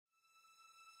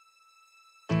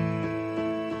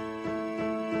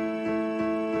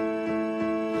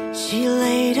She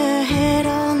laid her head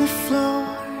on the floor,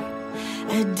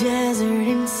 a desert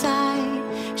inside.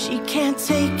 She can't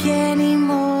take any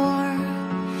more.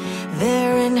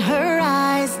 There in her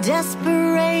eyes,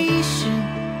 desperation,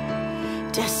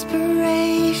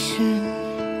 desperation.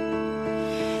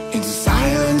 In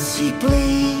silence he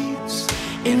bleeds,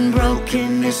 in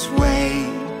brokenness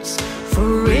waits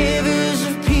for rivers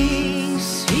of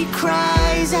peace. He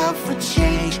cries out for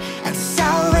change and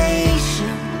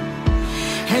salvation,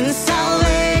 and salvation.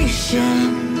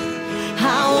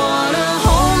 I want a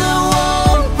home that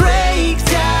won't break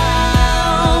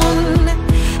down.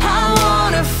 I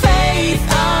want a faith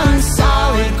on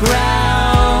solid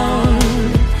ground.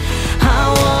 I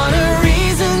want a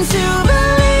reason to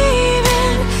believe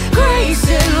in grace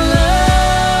and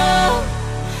love.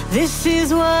 This is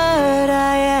what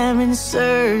I am in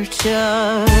search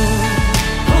of.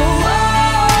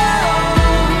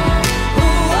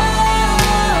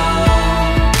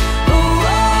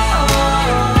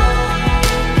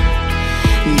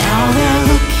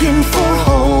 For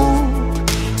hope,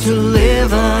 to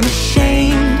live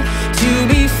unashamed, to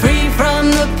be free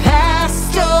from the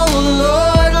past. Oh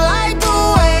Lord, light the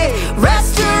way,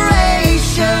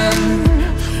 restoration,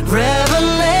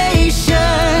 revelation.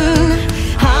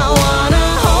 I want a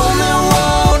home that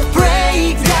won't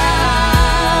break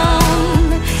down.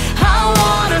 I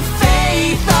want a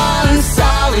faith on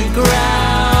solid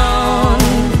ground.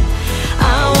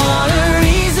 I want a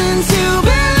reason to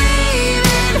believe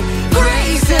in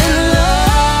grace and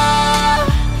love.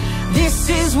 This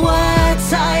is what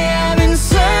I am in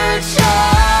search of.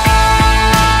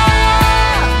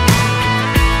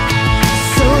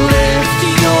 So lift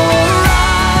your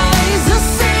eyes, the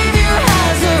Savior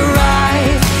has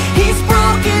arrived. He's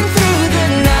broken through the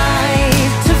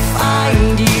night to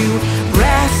find you.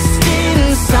 Rest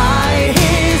inside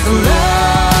His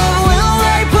love will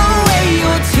wipe away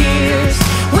your tears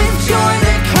with joy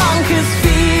that conquers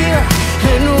fear.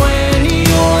 And when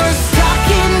you're stuck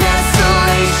in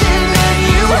desolation and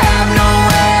you have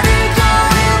nowhere to go,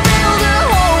 He'll build a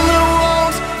home that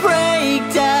won't break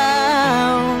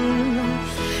down.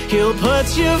 He'll put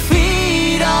your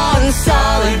feet on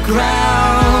solid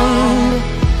ground.